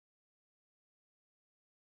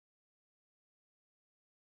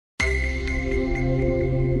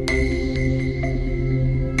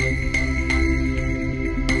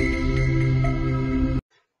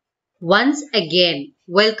Once again,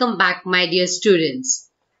 welcome back my dear students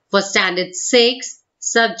for Standard 6,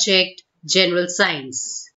 subject General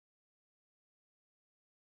Science.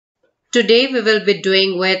 Today we will be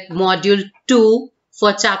doing with Module 2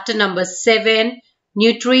 for Chapter number 7,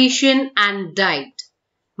 Nutrition and Diet.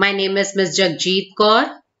 My name is Ms. Jagjeet Kaur.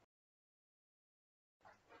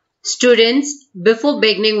 Students, before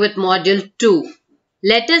beginning with Module 2,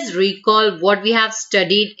 let us recall what we have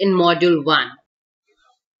studied in Module 1.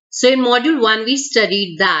 So in Module 1, we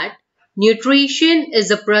studied that nutrition is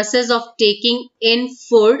the process of taking in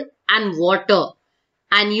food and water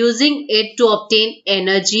and using it to obtain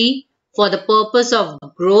energy for the purpose of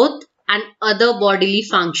growth and other bodily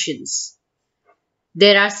functions.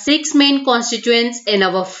 There are 6 main constituents in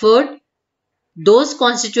our food. Those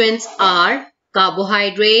constituents are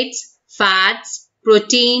carbohydrates, fats,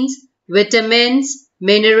 proteins, vitamins,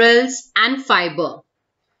 minerals, and fiber.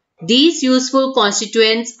 These useful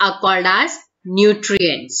constituents are called as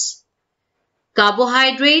nutrients.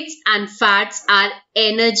 Carbohydrates and fats are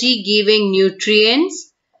energy-giving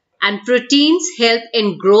nutrients, and proteins help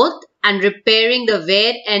in growth and repairing the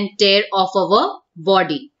wear and tear of our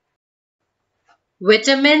body.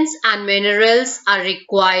 Vitamins and minerals are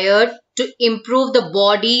required to improve the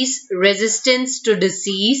body's resistance to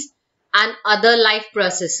disease and other life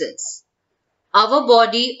processes. Our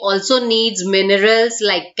body also needs minerals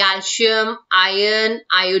like calcium, iron,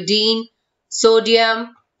 iodine,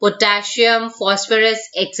 sodium, potassium, phosphorus,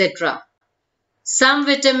 etc. Some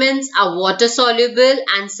vitamins are water soluble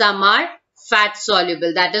and some are fat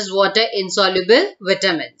soluble, that is water insoluble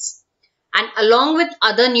vitamins. And along with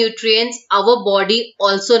other nutrients, our body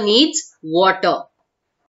also needs water.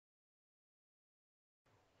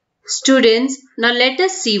 Students, now let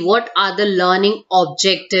us see what are the learning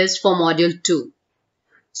objectives for Module 2.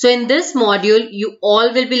 So in this module, you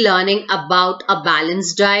all will be learning about a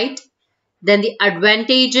balanced diet, then the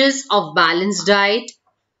advantages of balanced diet,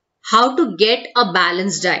 how to get a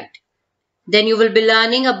balanced diet. Then you will be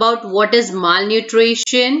learning about what is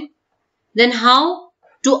malnutrition, then how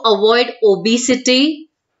to avoid obesity,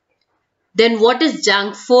 then what is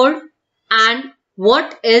junk food, and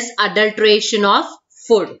what is adulteration of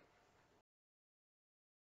food.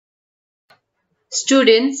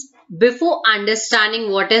 Students, before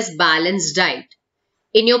understanding what is balanced diet,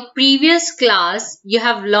 in your previous class, you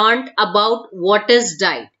have learned about what is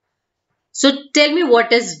diet. So tell me,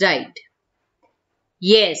 what is diet?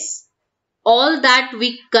 Yes, all that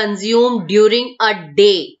we consume during a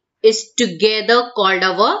day is together called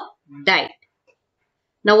our diet.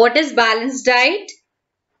 Now what is balanced diet?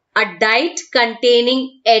 A diet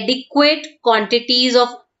containing adequate quantities of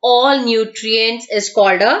all nutrients is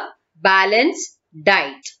called a balanced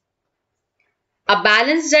diet. A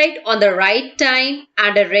balanced diet on the right time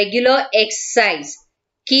and a regular exercise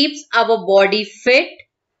keeps our body fit,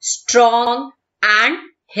 strong and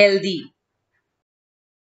healthy.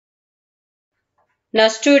 Now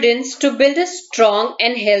students, to build a strong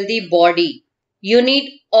and healthy body, you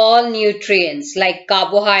need all nutrients like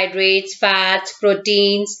carbohydrates, fats,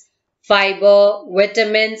 proteins, fiber,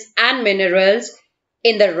 vitamins and minerals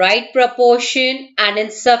in the right proportion and in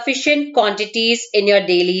sufficient quantities in your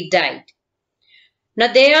daily diet.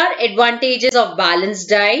 Now there are advantages of balanced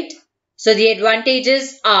diet. So the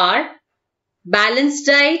advantages are: balanced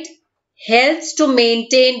diet helps to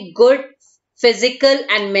maintain good physical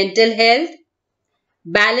and mental health.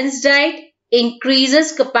 Balanced diet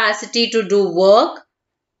increases capacity to do work.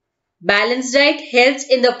 Balanced diet helps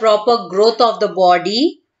in the proper growth of the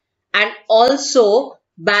body, and also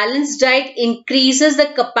balanced diet increases the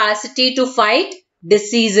capacity to fight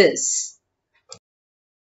diseases.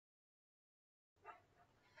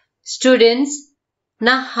 Students,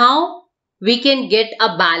 now how we can get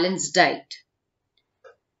a balanced diet?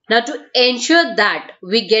 Now to ensure that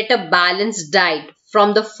we get a balanced diet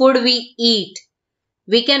from the food we eat,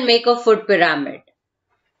 we can make a food pyramid.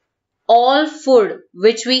 All food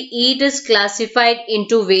which we eat is classified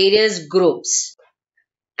into various groups,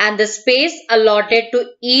 and the space allotted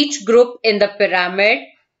to each group in the pyramid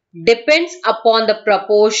depends upon the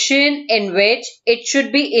proportion in which it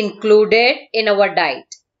should be included in our diet.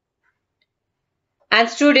 And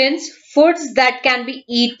students, foods that can be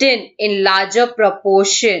eaten in larger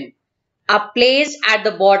proportion are placed at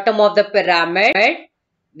the bottom of the pyramid,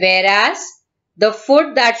 whereas the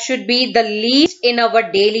food that should be the least in our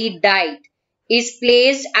daily diet is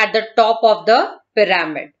placed at the top of the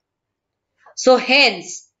pyramid. So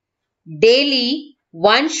hence, daily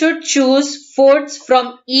one should choose foods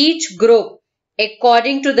from each group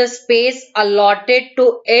according to the space allotted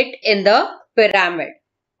to it in the pyramid.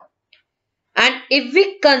 And if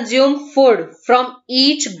we consume food from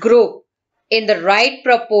each group in the right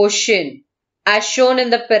proportion, as shown in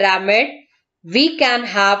the pyramid, we can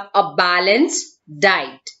have a balanced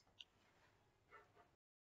diet.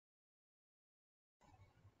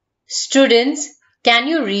 Students, can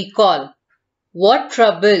you recall what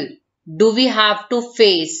trouble do we have to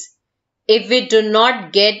face if we do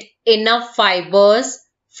not get enough fibers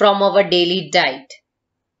from our daily diet?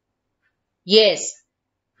 Yes,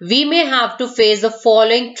 we may have to face the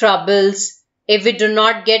following troubles if we do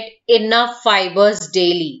not get enough fibers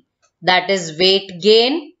daily. That is weight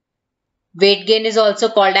gain. Weight gain is also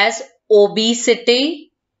called as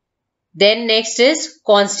obesity. Then next is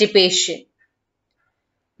constipation.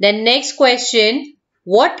 Then next question,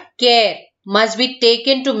 what care must be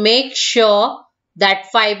taken to make sure that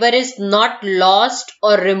fiber is not lost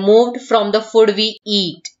or removed from the food we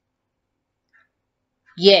eat?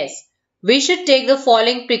 Yes, we should take the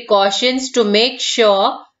following precautions to make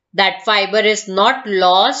sure that fiber is not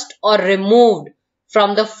lost or removed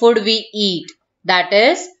from the food we eat. That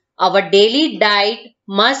is, our daily diet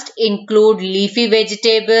must include leafy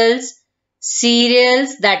vegetables,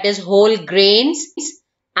 cereals, that is whole grains,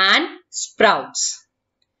 and sprouts.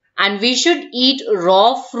 And we should eat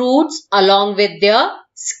raw fruits along with their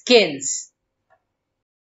skins.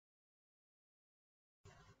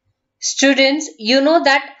 Students, you know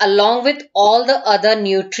that along with all the other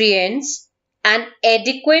nutrients, an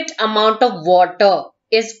adequate amount of water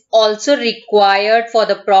is also required for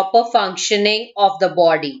the proper functioning of the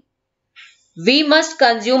body. We must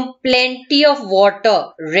consume plenty of water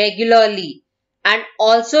regularly and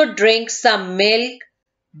also drink some milk,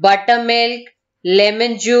 buttermilk,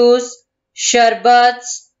 lemon juice,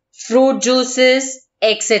 sherbets, fruit juices,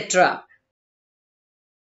 etc.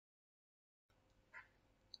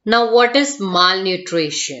 Now, what is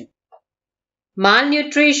malnutrition?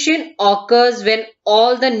 Malnutrition occurs when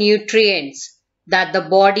all the nutrients that the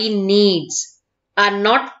body needs are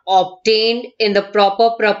not obtained in the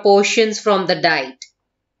proper proportions from the diet.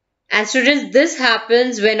 And students, this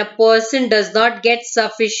happens when a person does not get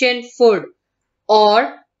sufficient food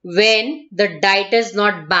or when the diet is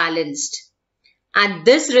not balanced. And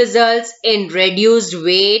this results in reduced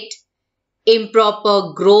weight,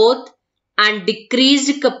 improper growth, and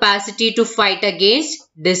decreased capacity to fight against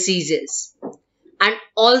diseases. And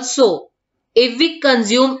also, if we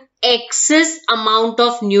consume excess amount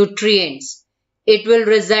of nutrients, it will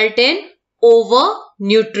result in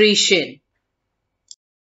overnutrition.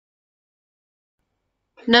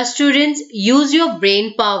 Now students, use your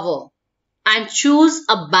brain power and choose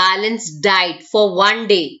a balanced diet for one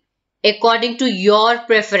day according to your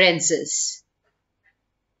preferences.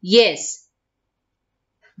 Yes,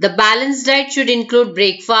 the balanced diet should include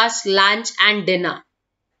breakfast, lunch and dinner.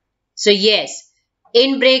 So yes,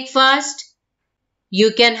 in breakfast,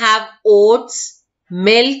 you can have oats,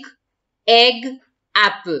 milk, egg,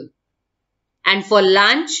 apple. And for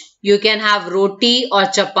lunch, you can have roti or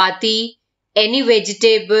chapati, any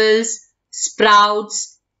vegetables,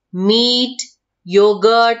 sprouts, meat,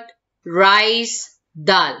 yogurt, rice,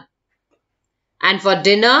 dal. And for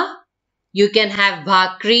dinner, you can have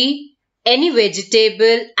bhakri, any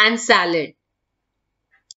vegetable and salad.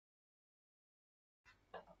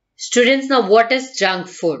 Students, now what is junk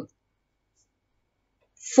food?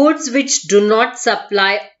 Foods which do not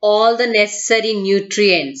supply all the necessary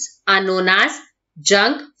nutrients are known as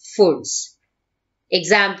junk foods.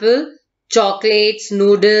 Example, chocolates,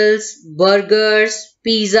 noodles, burgers,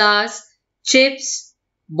 pizzas, chips,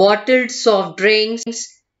 bottled soft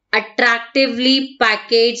drinks, attractively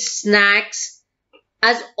packaged snacks,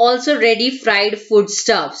 as also ready fried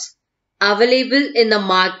foodstuffs available in the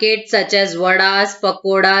market such as vadas,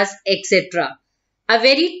 pakoras, etc. are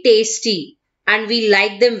very tasty and we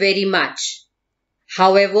like them very much.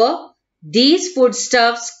 However, these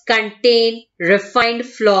foodstuffs contain refined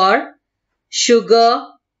flour, sugar,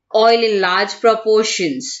 oil in large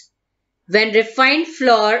proportions. When refined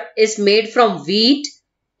flour is made from wheat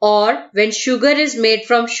or when sugar is made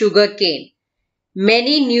from sugarcane,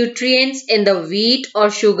 many nutrients in the wheat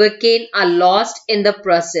or sugarcane are lost in the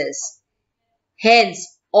process.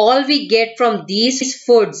 Hence, all we get from these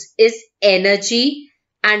foods is energy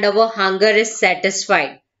and our hunger is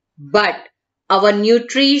satisfied. But our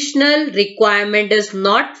nutritional requirement is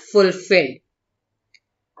not fulfilled.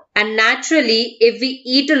 And naturally, if we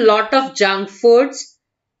eat a lot of junk foods,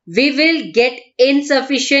 we will get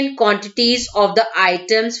insufficient quantities of the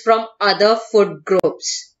items from other food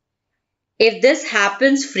groups. If this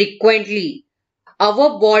happens frequently,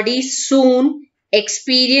 our body soon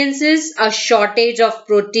experiences a shortage of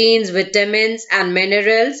proteins, vitamins and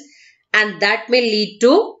minerals, and that may lead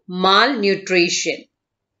to malnutrition.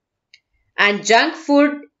 And junk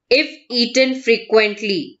food, if eaten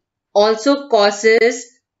frequently, also causes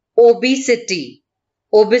obesity.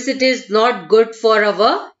 Obesity is not good for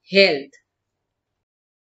our health.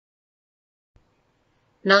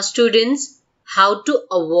 Now students, how to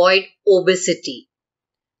avoid obesity?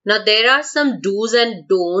 Now there are some do's and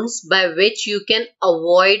don'ts by which you can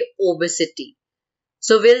avoid obesity.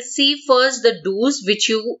 So we'll see first the do's which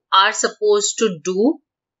you are supposed to do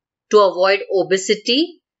to avoid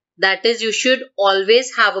obesity. That is, you should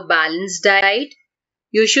always have a balanced diet.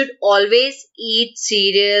 You should always eat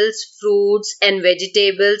cereals, fruits and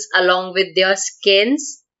vegetables along with their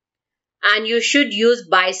skins. And you should use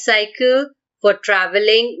bicycle for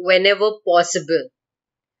traveling whenever possible.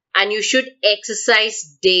 And you should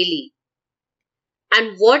exercise daily.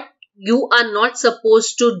 And what you are not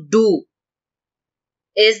supposed to do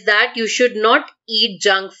is that you should not eat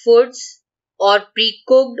junk foods or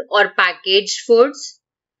pre-cooked or packaged foods.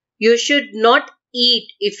 You should not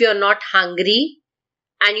eat if you're not hungry.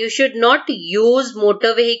 And you should not use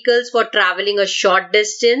motor vehicles for traveling a short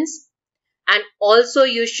distance. And also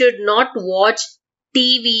you should not watch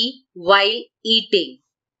TV while eating.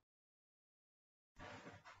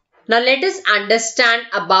 Now let us understand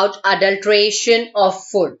about adulteration of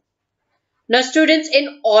food. Now students,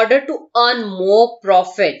 in order to earn more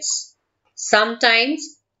profits, sometimes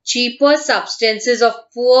cheaper substances of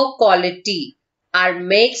poor quality are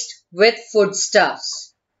mixed with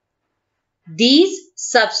foodstuffs. These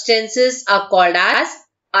substances are called as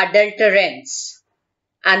adulterants,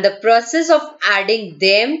 and the process of adding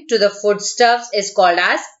them to the foodstuffs is called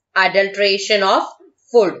as adulteration of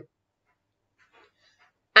food.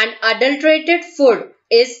 And adulterated food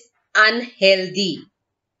is unhealthy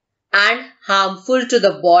and harmful to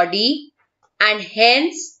the body, and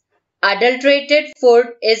hence adulterated food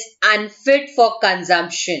is unfit for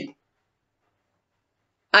consumption.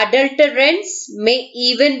 Adulterants may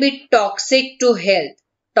even be toxic to health.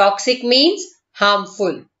 Toxic means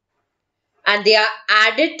harmful. And they are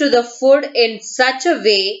added to the food in such a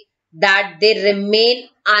way that they remain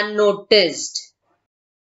unnoticed.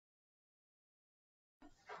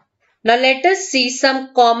 Now let us see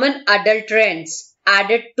some common adulterants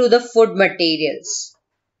added to the food materials.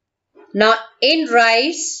 Now in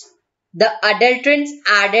rice, the adulterants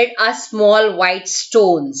added are small white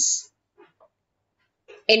stones.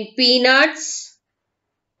 In peanuts,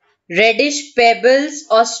 reddish pebbles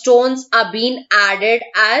or stones are being added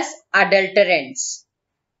as adulterants.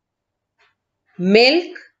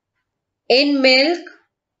 Milk, in milk,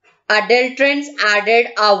 adulterants added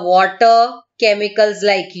are water, chemicals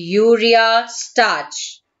like urea,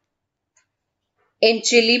 starch. In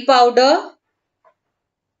chili powder,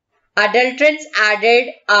 adulterants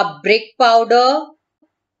added are brick powder,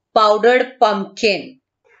 powdered pumpkin.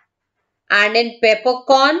 And in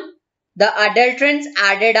peppercorn, the adulterants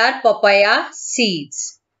added are papaya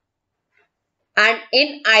seeds. And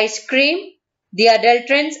in ice cream, the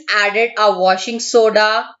adulterants added are washing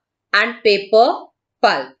soda and paper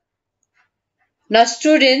pulp. Now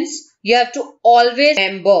students, you have to always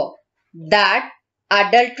remember that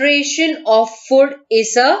adulteration of food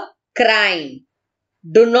is a crime.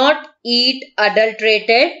 Do not eat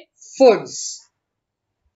adulterated foods.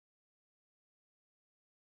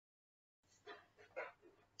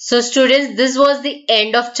 So students, this was the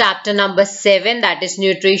end of chapter number 7, that is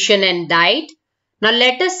nutrition and diet. Now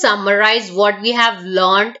let us summarize what we have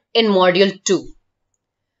learned in module 2.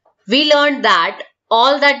 We learned that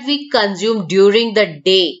all that we consume during the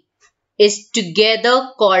day is together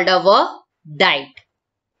called our diet.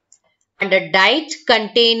 And a diet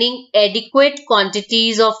containing adequate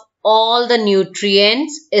quantities of all the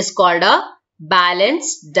nutrients is called a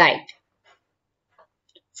balanced diet.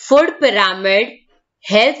 Food pyramid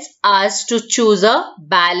helps us to choose a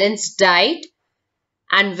balanced diet,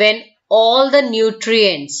 and when all the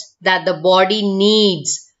nutrients that the body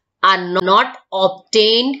needs are not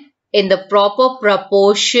obtained in the proper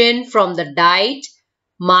proportion from the diet,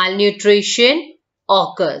 malnutrition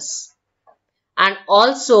occurs. And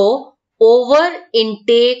also over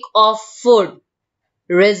intake of food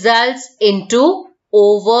results into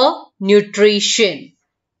overnutrition.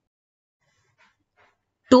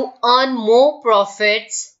 To earn more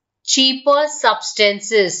profits, cheaper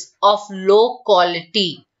substances of low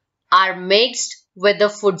quality are mixed with the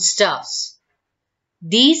foodstuffs.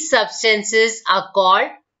 These substances are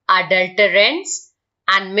called adulterants,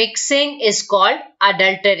 and mixing is called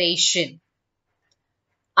adulteration.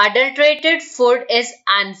 Adulterated food is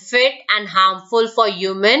unfit and harmful for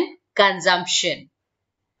human consumption.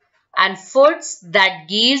 And foods that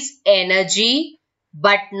gives energy,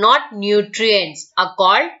 but not nutrients are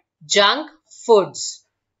called junk foods.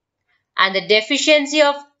 And the deficiency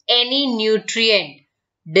of any nutrient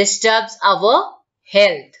disturbs our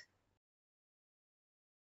health.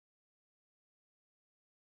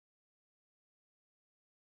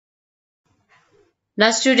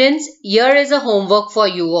 Now students, here is a homework for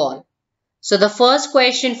you all. So the first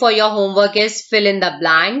question for your homework is fill in the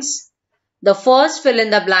blanks. The first fill in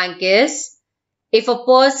the blank is, if a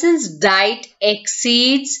person's diet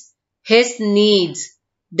exceeds his needs,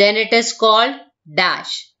 then it is called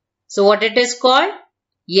dash. So what it is called?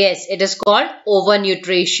 Yes, it is called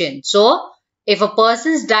overnutrition. So if a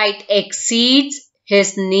person's diet exceeds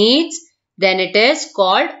his needs, then it is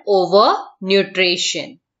called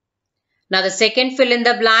overnutrition. Now the second fill in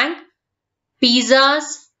the blank, pizzas,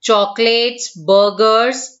 chocolates,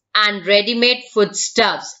 burgers and ready-made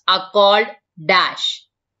foodstuffs are called dash.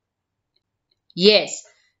 Yes,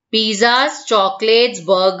 pizzas, chocolates,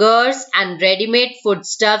 burgers and ready-made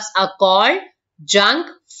foodstuffs are called junk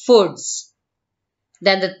foods.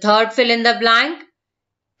 Then the third fill in the blank,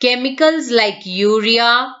 chemicals like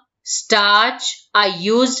urea, starch are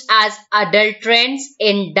used as adulterants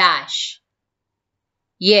in dash.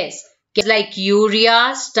 Yes, like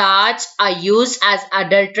urea, starch are used as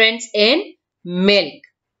adulterants in milk.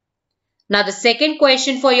 Now the second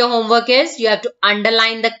question for your homework is, you have to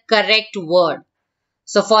underline the correct word.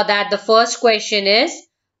 So for that, the first question is,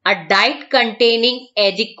 a diet containing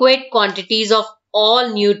adequate quantities of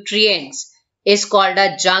all nutrients is called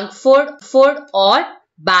a junk food or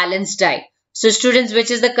balanced diet. So students,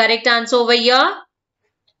 which is the correct answer over here?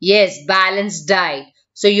 Yes, balanced diet.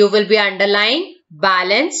 So you will be underlining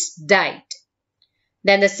balanced diet.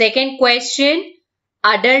 Then the second question,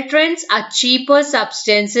 adulterants are cheaper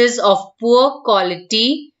substances of poor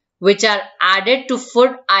quality which are added to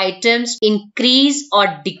food items to increase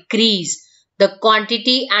or decrease the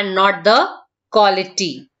quantity and not the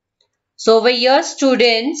quality. So over here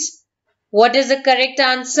students, what is the correct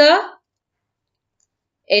answer?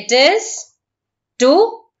 It is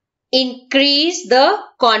to increase the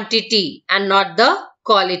quantity and not the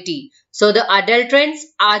quality. So the adulterants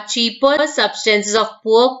are cheaper substances of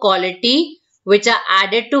poor quality which are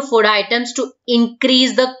added to food items to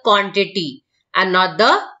increase the quantity and not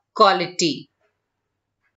the quality.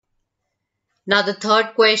 Now the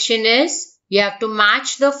third question is, you have to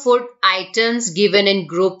match the food items given in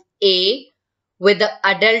group A with the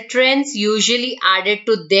adulterants usually added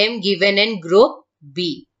to them given in group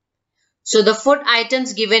B. So the food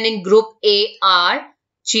items given in group A are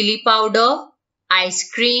chili powder,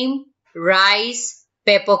 ice cream, rice,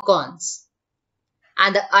 peppercorns.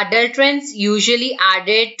 And the adulterants usually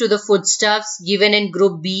added to the foodstuffs given in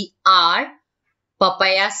group B are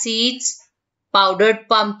papaya seeds, powdered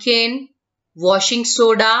pumpkin, washing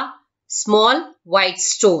soda, small white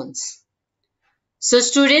stones. So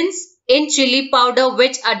students, in chili powder,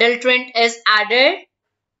 which adulterant is added?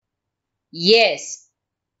 Yes,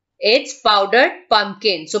 it's powdered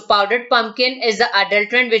pumpkin. So powdered pumpkin is the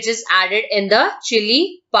adulterant which is added in the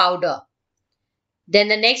chili powder. Then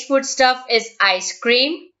the next foodstuff is ice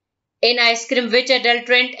cream. In ice cream, which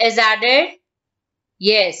adulterant is added?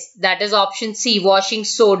 Yes, that is option C, washing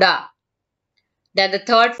soda. Then the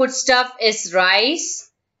third foodstuff is rice.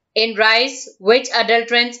 In rice, which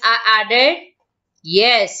adulterants are added?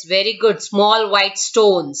 Yes, very good, small white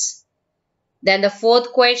stones. Then the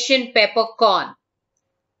fourth question, peppercorn.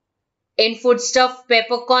 In foodstuff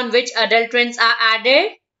peppercorn, which adulterants are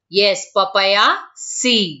added? Yes, papaya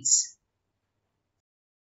seeds.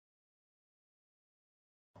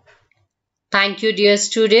 Thank you, dear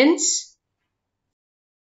students.